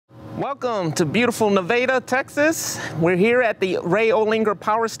Welcome to beautiful Nevada, Texas. We're here at the Ray Olinger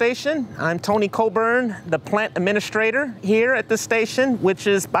Power Station. I'm Tony Coburn, the plant administrator here at this station, which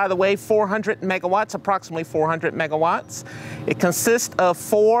is, by the way, 400 megawatts, approximately 400 megawatts. It consists of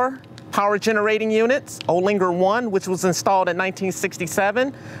 4 power generating units: Olinger 1, which was installed in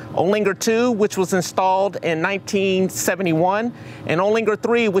 1967, Olinger 2, which was installed in 1971, and Olinger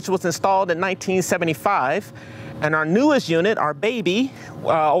 3, which was installed in 1975. And our newest unit, our baby,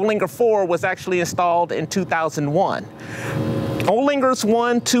 Olinger 4, was actually installed in 2001. Olingers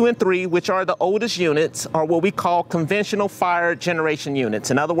 1, 2, and 3, which are the oldest units, are what we call conventional fire generation units.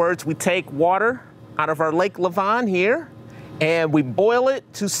 In other words, we take water out of our Lake Levon here, and we boil it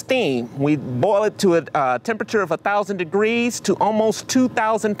to steam. We boil it to a temperature of 1,000 degrees to almost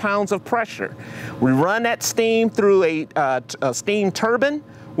 2,000 pounds of pressure. We run that steam through a steam turbine,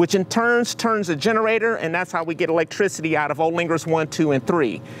 which in turn turns a generator, and that's how we get electricity out of Olingers 1, 2, and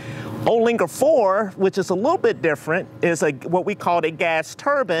 3. Olinger 4, which is a little bit different, is what we call a gas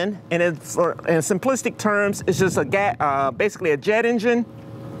turbine, and in simplistic terms, it's just basically a jet engine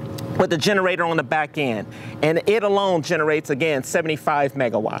with a generator on the back end, and it alone generates, again, 75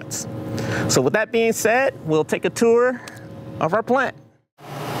 megawatts. So with that being said, we'll take a tour of our plant.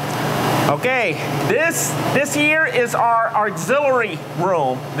 Okay, this here is our auxiliary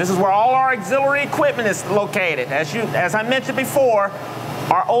room. This is where all our auxiliary equipment is located. As I mentioned before,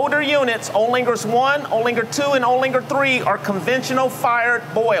 our older units, Olingers 1, Olinger 2, and Olinger 3, are conventional fired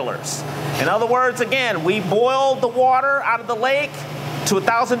boilers. In other words, again, we boil the water out of the lake to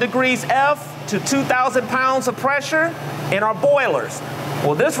 1,000 degrees F to 2,000 pounds of pressure in our boilers.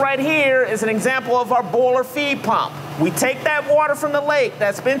 Well, this right here is an example of our boiler feed pump. We take that water from the lake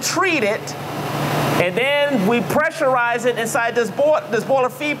that's been treated, and then we pressurize it inside this boiler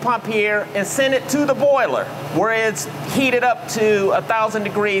feed pump here and send it to the boiler, where it's heated up to 1,000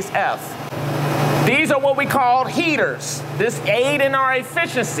 degrees F. These are what we call heaters. This aid in our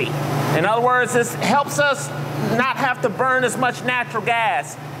efficiency. In other words, this helps us not have to burn as much natural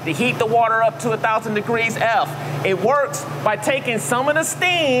gas to heat the water up to 1,000 degrees F. It works by taking some of the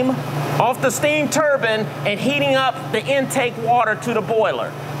steam off the steam turbine and heating up the intake water to the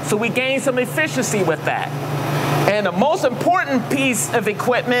boiler. So we gain some efficiency with that. And the most important piece of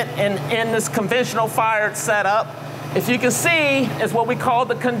equipment in this conventional fired setup, if you can see, is what we call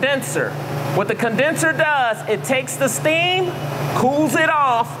the condenser. What the condenser does, it takes the steam, cools it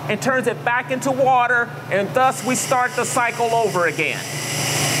off, and turns it back into water, and thus we start the cycle over again.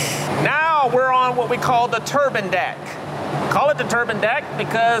 Now we're on what we call the turbine deck. Call it the turbine deck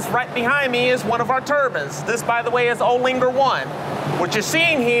because right behind me is one of our turbines. This, by the way, is Olinger 1. What you're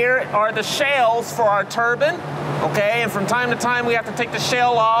seeing here are the shells for our turbine, okay? And from time to time, we have to take the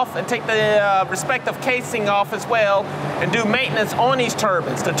shell off and take the respective casing off as well and do maintenance on these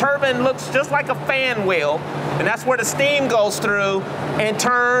turbines. The turbine looks just like a fan wheel, and that's where the steam goes through and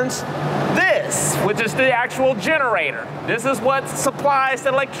turns this, which is the actual generator. This is what supplies the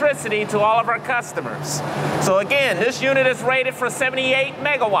electricity to all of our customers. So again, this unit is rated for 78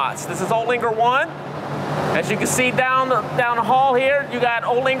 megawatts. This is Olinger 1. As you can see down the hall here, you got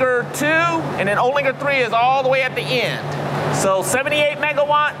Olinger 2, and then Olinger 3 is all the way at the end. So 78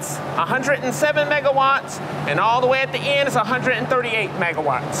 megawatts, 107 megawatts, and all the way at the end is 138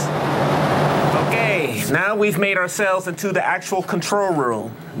 megawatts. Okay, now we've made ourselves into the actual control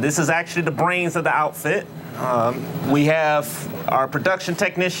room. This is actually the brains of the outfit. We have our production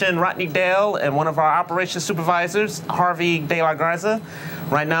technician, Rodney Dale, and one of our operations supervisors, Harvey De La Garza.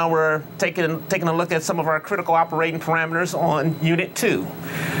 Right now we're taking a look at some of our critical operating parameters on Unit 2.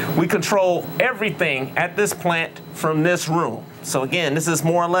 We control everything at this plant from this room. So again, this is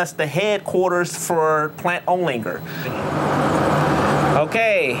more or less the headquarters for Plant Olinger.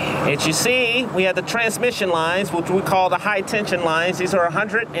 Okay, as you see, we have the transmission lines, which we call the high tension lines. These are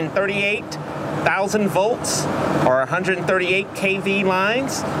 138,000 volts or 138 kV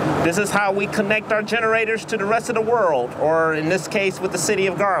lines. This is how we connect our generators to the rest of the world, or in this case with the city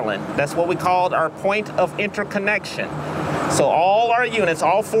of Garland. That's what we called our point of interconnection. So all our units,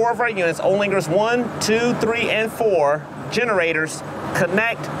 all 4 of our units, Olingers 1, 2, 3, and 4 generators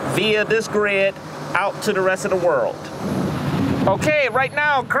connect via this grid out to the rest of the world. Okay, right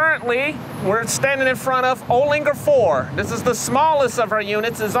now, currently, we're standing in front of Olinger 4. This is the smallest of our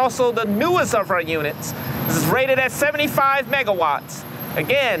units. It's also the newest of our units. This is rated at 75 megawatts.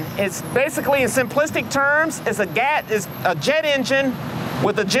 Again, it's basically, in simplistic terms, it's a jet engine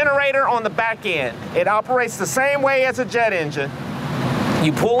with a generator on the back end. It operates the same way as a jet engine.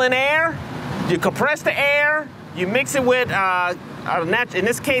 You pull in air, you compress the air, you mix it with, in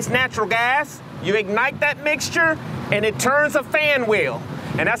this case, natural gas. You ignite that mixture, and it turns a fan wheel.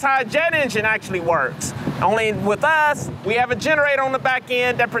 And that's how a jet engine actually works. Only with us, we have a generator on the back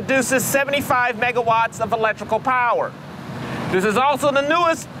end that produces 75 megawatts of electrical power. This is also the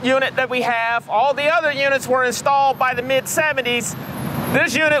newest unit that we have. All the other units were installed by the mid-70s.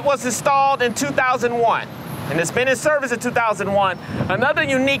 This unit was installed in 2001, and it's been in service in 2001. Another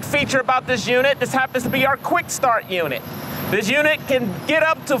unique feature about this unit, this happens to be our quick start unit. This unit can get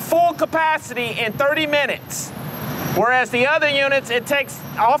up to full capacity in 30 minutes, whereas the other units, it takes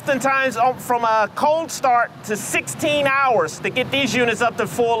oftentimes from a cold start to 16 hours to get these units up to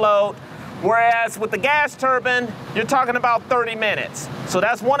full load. Whereas with the gas turbine, you're talking about 30 minutes. So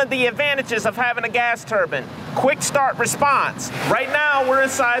that's one of the advantages of having a gas turbine. Quick start response. Right now, we're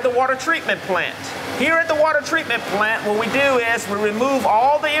inside the water treatment plant. Here at the water treatment plant, what we do is we remove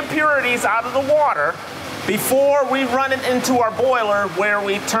all the impurities out of the water before we run it into our boiler where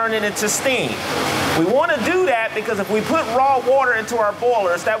we turn it into steam. We want to do that because if we put raw water into our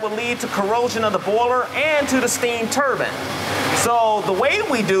boilers, that would lead to corrosion of the boiler and to the steam turbine. So the way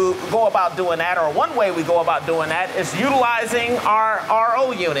we go about doing that, or one way we go about doing that, is utilizing our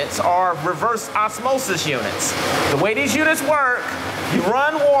RO units, our reverse osmosis units. The way these units work, you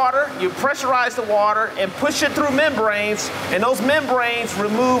run water, you pressurize the water, and push it through membranes, and those membranes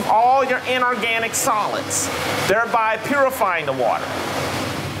remove all your inorganic solids, thereby purifying the water.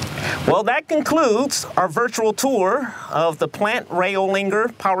 Well, that concludes our virtual tour of the plant Ray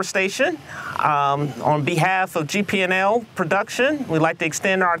Olinger Power Station. On behalf of GP&L Production, we'd like to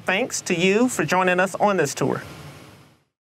extend our thanks to you for joining us on this tour.